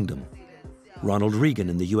United Kingdom, Ronald Reagan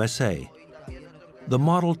in the USA. The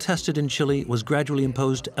model tested in Chile was gradually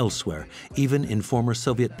imposed elsewhere, even in former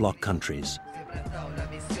Soviet bloc countries.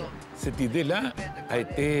 Cette idée-là a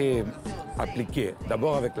été appliquée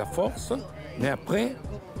d'abord avec la force, mais après,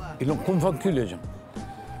 ils ont convaincu les gens.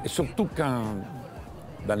 Et surtout quand,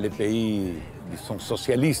 dans les pays, disons,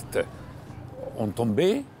 socialistes, ont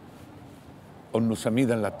tombé, on nous a mis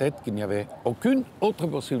dans la tête qu'il n'y avait aucune autre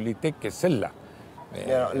possibilité que celle-là.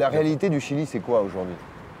 Alors, la réalité du Chili, c'est quoi aujourd'hui?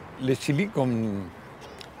 Le Chili, comme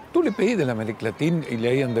tous les pays de l'Amérique latine, il y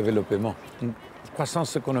a eu un développement, une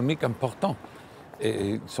croissance économique importante.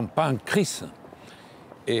 Et ils ne sont pas en crise.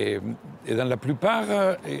 Et dans la plupart,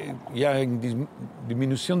 il y a une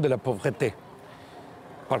diminution de la pauvreté.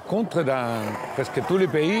 Par contre, dans presque tous les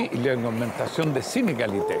pays, il y a une augmentation des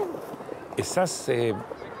inégalités. Et ça,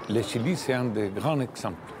 le Chili, c'est un des grands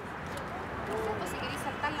exemples.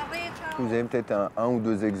 Vous avez peut-être un ou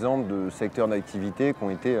deux exemples de secteurs d'activité qui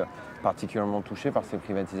ont été particulièrement touchés par ces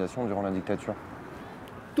privatisations durant la dictature?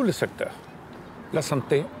 Tous les secteurs. La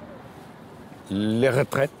santé, les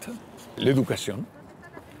retraites, l'éducation,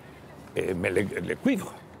 mais le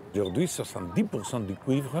cuivre. Aujourd'hui, 70% du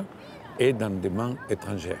cuivre est dans des mains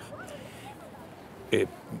étrangères.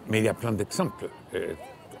 Mais il y a plein d'exemples.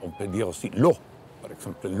 On peut dire aussi l'eau. Par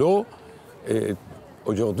exemple, l'eau,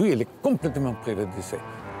 aujourd'hui, elle est complètement privatisée.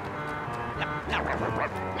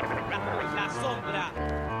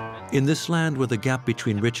 In this land where the gap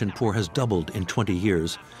between rich and poor has doubled in 20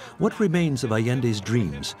 years, what remains of Allende's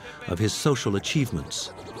dreams, of his social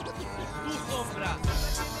achievements?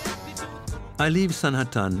 I leave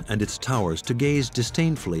Sanhatan and its towers to gaze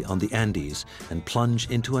disdainfully on the Andes and plunge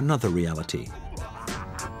into another reality.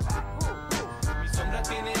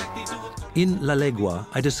 In La Legua,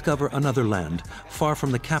 I discover another land, far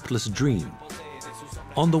from the capitalist dream.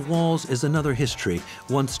 On the walls is another history,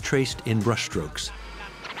 once traced in brushstrokes.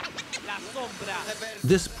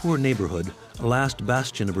 This poor neighborhood, last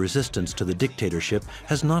bastion of resistance to the dictatorship,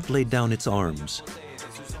 has not laid down its arms.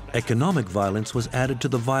 Economic violence was added to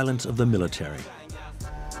the violence of the military.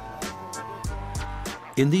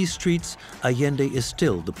 In these streets, Allende is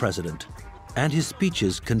still the president, and his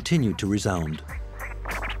speeches continue to resound.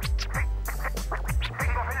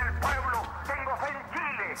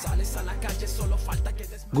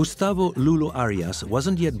 Gustavo Lulo Arias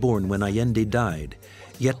wasn't yet born when Allende died,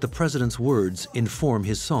 yet the president's words inform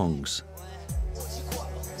his songs.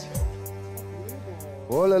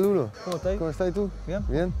 Hola Lulo, ¿cómo estás y tú? Bien.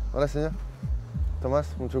 Bien, hola señor. Tomás,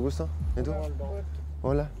 mucho gusto. ¿Y tú?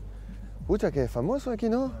 Hola. Pucha, que famoso aquí,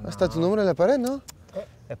 ¿no? Hasta tu nombre en la pared, ¿no?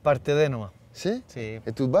 Es parte de nomás. ¿Sí? Sí.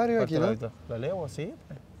 ¿Es tu barrio aquí, no? La leo, sí.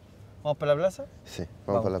 ¿Vamos para la plaza? Sí,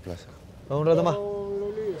 vamos para la plaza. Vamos un rato más.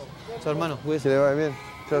 Chao, hermano, cuídese. Que le vaya bien.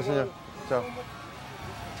 Chao, señor. Chao.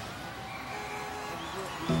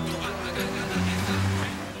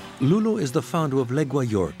 Lulo is the founder of Legua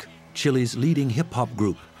York, Chile's leading hip-hop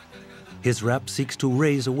group. His rap seeks to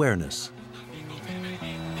raise awareness.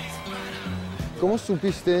 ¿Cómo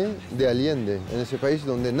supiste de Allende en ese país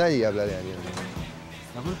donde nadie habla de Allende?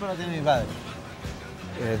 La culpa la tiene mi padre.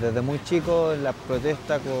 Desde muy chico, en la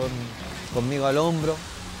protesta conmigo al hombro,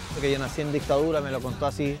 porque yo nací en dictadura, me lo contó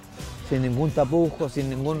así, sin ningún tapujo, sin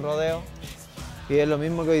ningún rodeo. Y es lo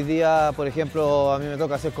mismo que hoy día, por ejemplo, a mí me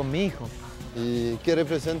toca hacer con mi hijo. ¿Y qué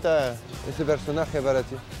representa ese personaje para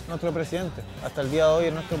ti? Nuestro presidente. Hasta el día de hoy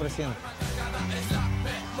es nuestro presidente.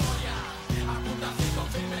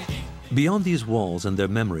 Beyond these walls and their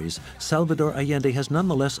memories, Salvador Allende has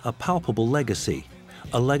nonetheless a palpable legacy,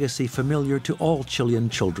 a legacy familiar to all Chilean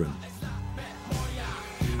children.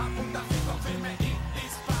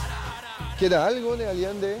 ¿Queda algo de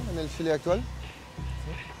Allende en el Chile actual?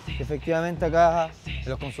 Efectivamente acá En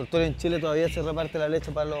los consultorios en Chile todavía se reparte la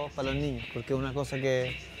leche para los niños, porque es una cosa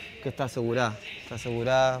que está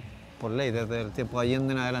asegurada por ley desde el tiempo de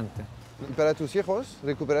Allende en adelante. ¿Y para tus hijos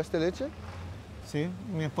recuperaste leche? Sí,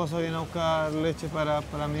 mi esposo viene a buscar leche para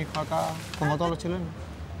mi hijo acá, como todos los chilenos.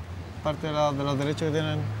 Parte de los derechos que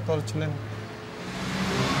tienen todos los chilenos.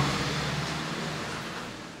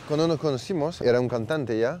 Cuando nos conocimos, era un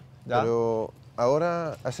cantante ya, pero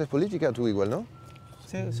ahora haces política tú igual, ¿no?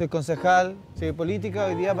 Sí, soy concejal, soy política.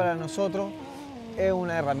 Hoy día para nosotros es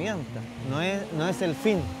una herramienta, no es el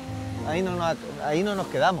fin. Ahí no nos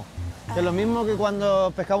quedamos. Es lo mismo que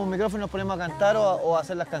cuando pescamos un micrófono y nos ponemos a cantar o a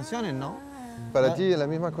hacer las canciones, ¿no? Para ti es la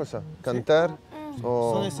misma cosa, cantar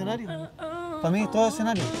o... Son escenarios. Para mí todo es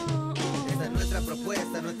escenario. Esta es nuestra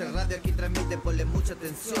propuesta, nuestra radio aquí transmite, ponle mucha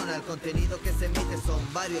atención al contenido que se emite, son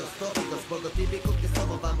varios tópicos, poco típicos que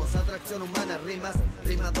somos, vamos, atracción humana, rimas,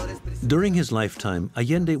 rimadores... During his lifetime,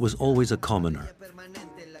 Allende was always a commoner.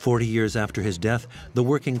 40 years after his death, the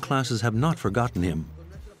working classes have not forgotten him.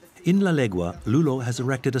 In La Legua, Lulo has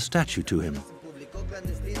erected a statue to him.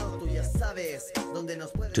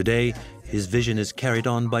 Today, his vision is carried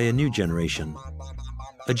on by a new generation,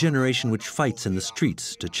 a generation which fights in the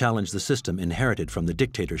streets to challenge the system inherited from the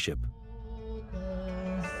dictatorship.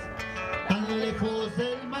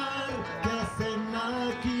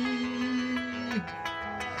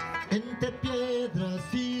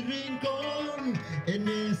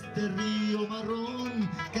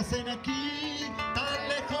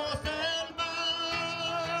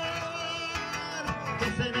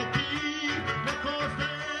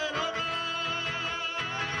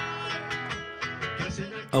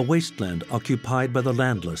 A wasteland occupied by the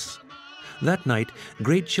landless. That night,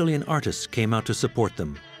 great Chilean artists came out to support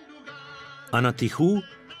them. Ana Tijoux,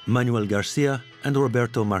 Manuel Garcia, and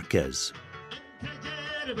Roberto Marquez.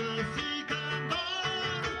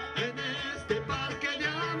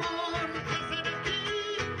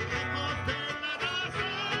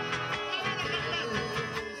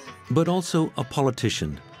 But also a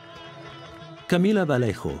politician. Camila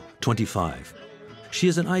Vallejo, 25. She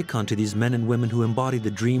is an icon to these men and women who embody the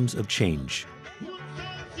dreams of change.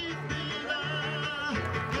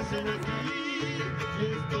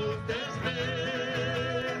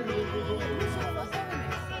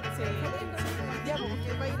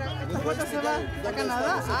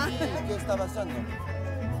 ¿Qué está pasando?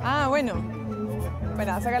 Ah, bueno.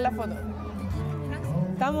 Bueno, a sacar la foto.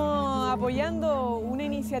 Estamos apoyando una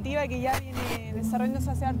iniciativa que ya viene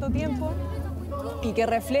desarrollándose hace harto tiempo y que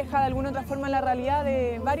refleja de alguna otra forma la realidad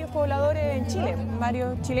de varios pobladores en Chile,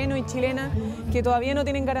 varios chilenos y chilenas que todavía no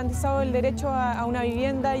tienen garantizado el derecho a una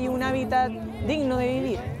vivienda y un hábitat digno de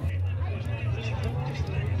vivir.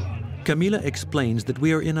 Camila explains that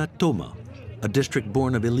we are in a toma, a district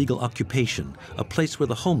born of illegal occupation, a place where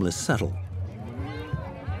the homeless settle.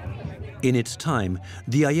 In its time,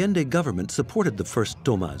 the Allende government supported the first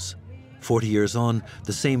tomas. 40 years on,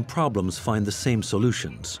 the same problems find the same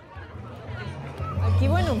solutions. Aquí,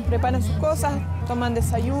 bueno, preparan sus cosas, toman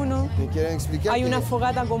desayuno. ¿Me quieren explicar? Hay una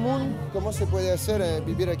fogata común. ¿Cómo se puede hacer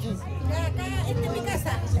vivir aquí? Acá, esta es mi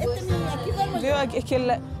casa, aquí duermo yo. Es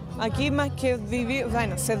que aquí más que vivir,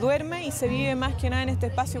 bueno, se duerme y se vive más que nada en este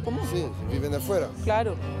espacio común. Sí, viven afuera.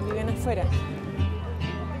 Claro, viven afuera.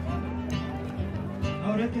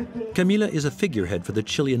 Camila is a figurehead for the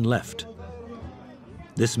Chilean left.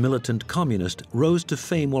 This militant communist rose to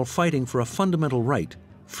fame while fighting for a fundamental right,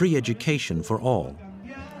 free education for all.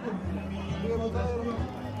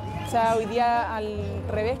 O sea, hoy día, al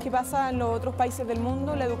revés que pasa en los otros países del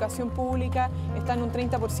mundo, la educación pública está en un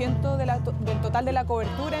 30% del total de la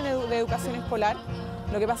cobertura de educación escolar.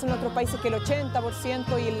 Lo que pasa en otros países es que el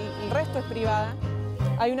 80% y el resto es privada.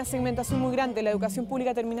 Hay una segmentación muy grande, la educación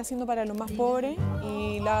pública termina siendo para los más pobres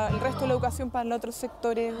y el resto de la educación para los otros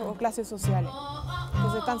sectores o clases sociales.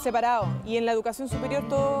 Entonces están separados y en la educación superior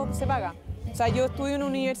todo se paga. O sea, yo estudio en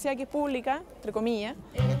una universidad que es pública, entre comillas,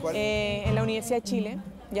 en la Universidad de Chile,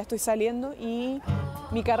 ya estoy saliendo y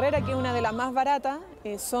mi carrera, que es una de las más baratas,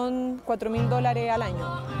 son $4.000 al año.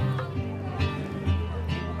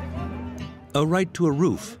 A right to a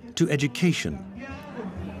roof, to education.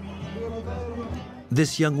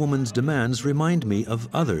 This young woman's demands remind me of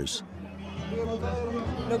others.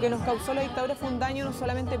 Lo que nos causó la dictadura fue un daño no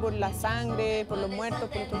solamente por la sangre, por los muertos,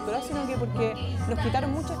 por los torturados, sino que porque nos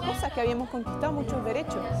quitaron muchas cosas que habíamos conquistado, muchos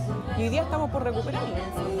derechos. Y hoy día estamos por recuperarlos.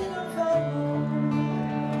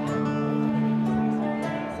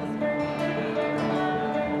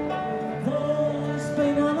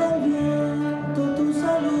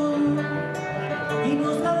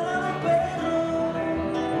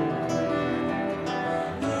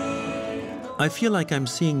 I feel like I'm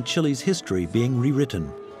seeing Chile's history being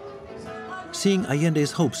rewritten, seeing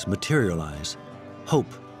Allende's hopes materialize, hope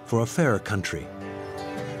for a fairer country.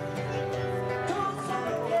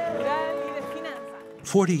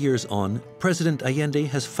 40 years on, President Allende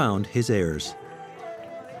has found his heirs.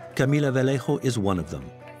 Camila Vallejo is one of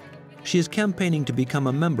them. She is campaigning to become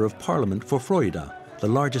a member of parliament for Florida, the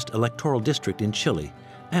largest electoral district in Chile,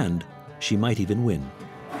 and she might even win.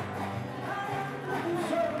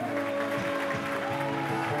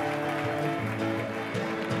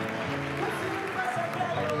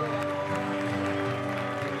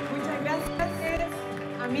 Muchas gracias,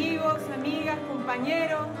 amigos, amigas,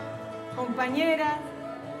 compañeros, compañeras,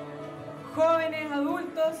 jóvenes,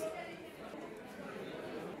 adultos.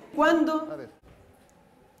 Cuando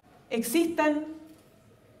existan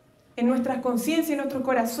en nuestras conciencias y en nuestros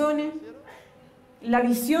corazones la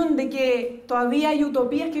visión de que todavía hay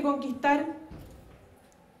utopías que conquistar,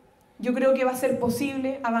 yo creo que va a ser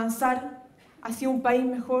posible avanzar hacia un país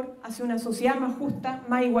mejor, hacia una sociedad más justa,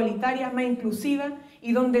 más igualitaria, más inclusiva,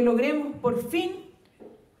 y donde logremos por fin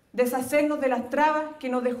deshacernos de las trabas que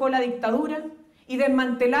nos dejó la dictadura y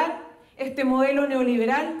desmantelar este modelo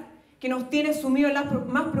neoliberal que nos tiene sumidos en la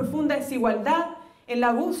más profunda desigualdad, el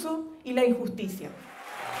abuso y la injusticia.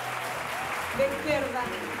 De izquierda.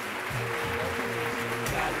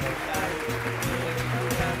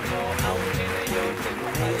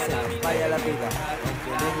 Se nos vaya la vida,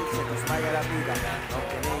 aunque se nos vaya la vida,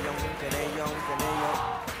 aunque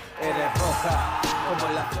eres roja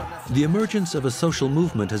como la zona. The emergence of a social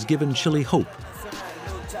movement has given Chile hope.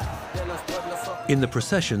 In the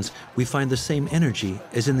processions, we find the same energy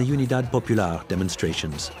as in the Unidad Popular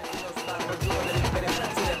demonstrations.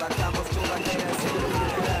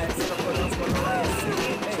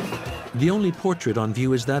 The only portrait on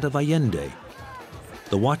view is that of Allende.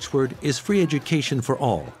 The watchword is free education for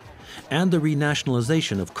all, and the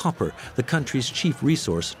renationalization of copper, the country's chief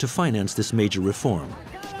resource to finance this major reform.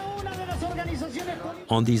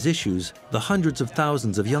 On these issues, the hundreds of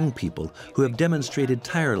thousands of young people who have demonstrated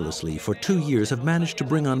tirelessly for 2 years have managed to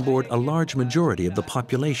bring on board a large majority of the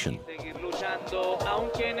population.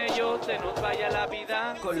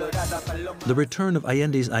 The return of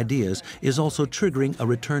Allende's ideas is also triggering a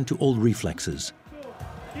return to old reflexes.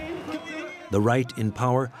 The right in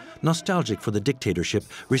power, nostalgic for the dictatorship,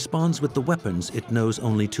 responds with the weapons it knows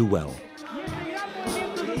only too well.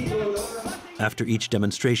 After each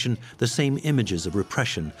demonstration, the same images of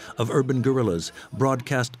repression, of urban guerrillas,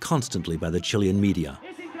 broadcast constantly by the Chilean media.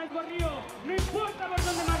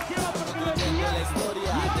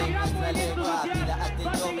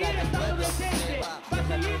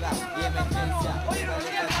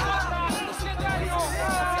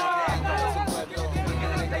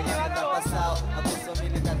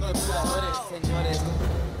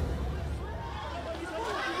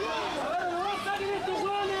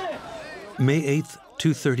 May 8th,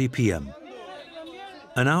 2:30 p.m.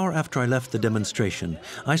 An hour after I left the demonstration,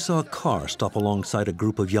 I saw a car stop alongside a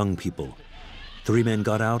group of young people. 3 men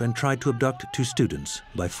got out and tried to abduct 2 students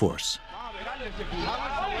by force.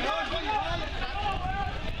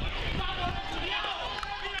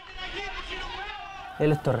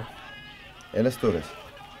 Él es Torres. ¿Él es Torres?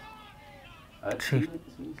 Sí.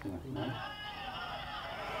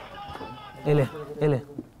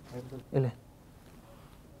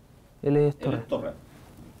 Él es Torres.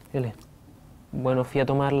 Él es. Bueno, fui a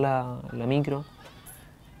tomar la micro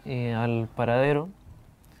al paradero.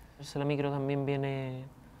 En la micro también viene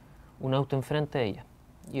un auto enfrente de ella.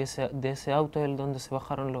 Y de ese auto es el donde se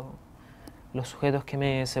bajaron los sujetos que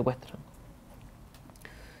me secuestran.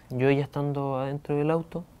 Yo ya estando adentro del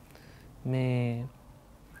auto, me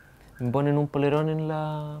ponen un polerón en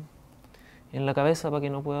la cabeza para que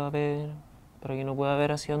no pueda ver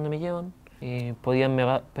hacia dónde me llevan. Podían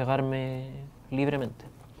pegarme libremente.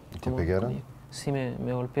 ¿Te pegaron? Sí,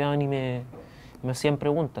 me golpeaban y me hacían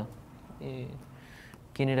preguntas.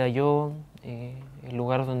 ¿Quién era yo? El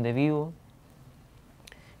lugar donde vivo,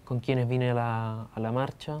 con quiénes vine a la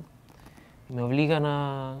marcha. Me obligan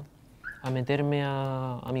a meterme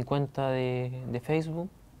a mi cuenta de Facebook,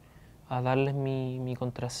 a darles mi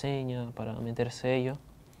contraseña para meterse ellos,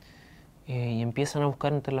 y empiezan a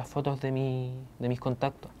buscar entre las fotos de mis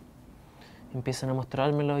contactos. Empiezan a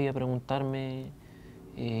mostrármelo y a preguntarme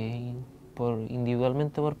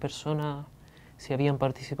individualmente por persona si habían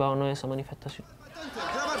participado o no de esa manifestación.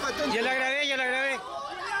 Yo la grabé.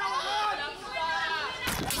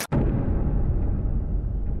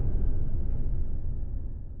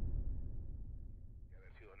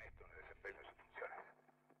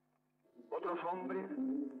 Otros hombres,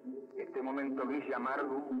 este momento gris y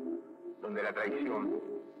amargo, donde la traición,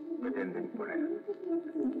 pretende imponer.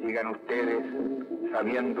 Sigan ustedes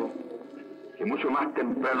sabiendo que mucho más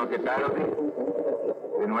temprano que tarde,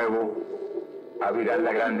 de nuevo abrirán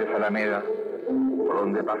las grandes alamedas por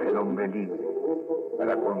donde pase el hombre libre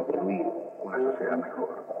para construir una sociedad mejor.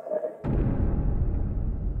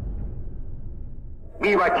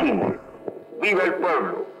 ¡Viva Chile! ¡Viva el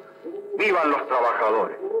pueblo! ¡Vivan los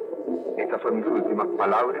trabajadores! Estas son mis últimas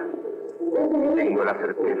palabras. Tengo la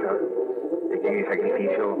certeza de que mi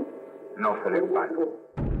sacrificio no será en vano.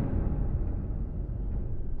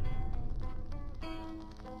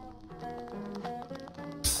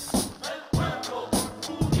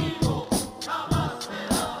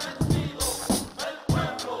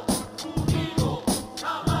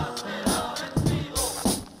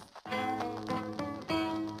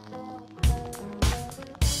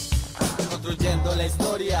 Construyendo la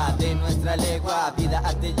historia de nuestra legua, vida,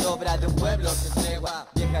 arte y obra de un pueblo sin tregua,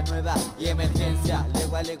 vieja, nueva y emergencia,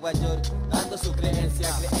 legua, legua, dando su creencia,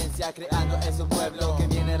 creando es un pueblo que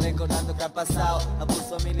viene recordando que ha pasado,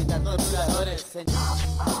 abuso militar, torturadores, señor.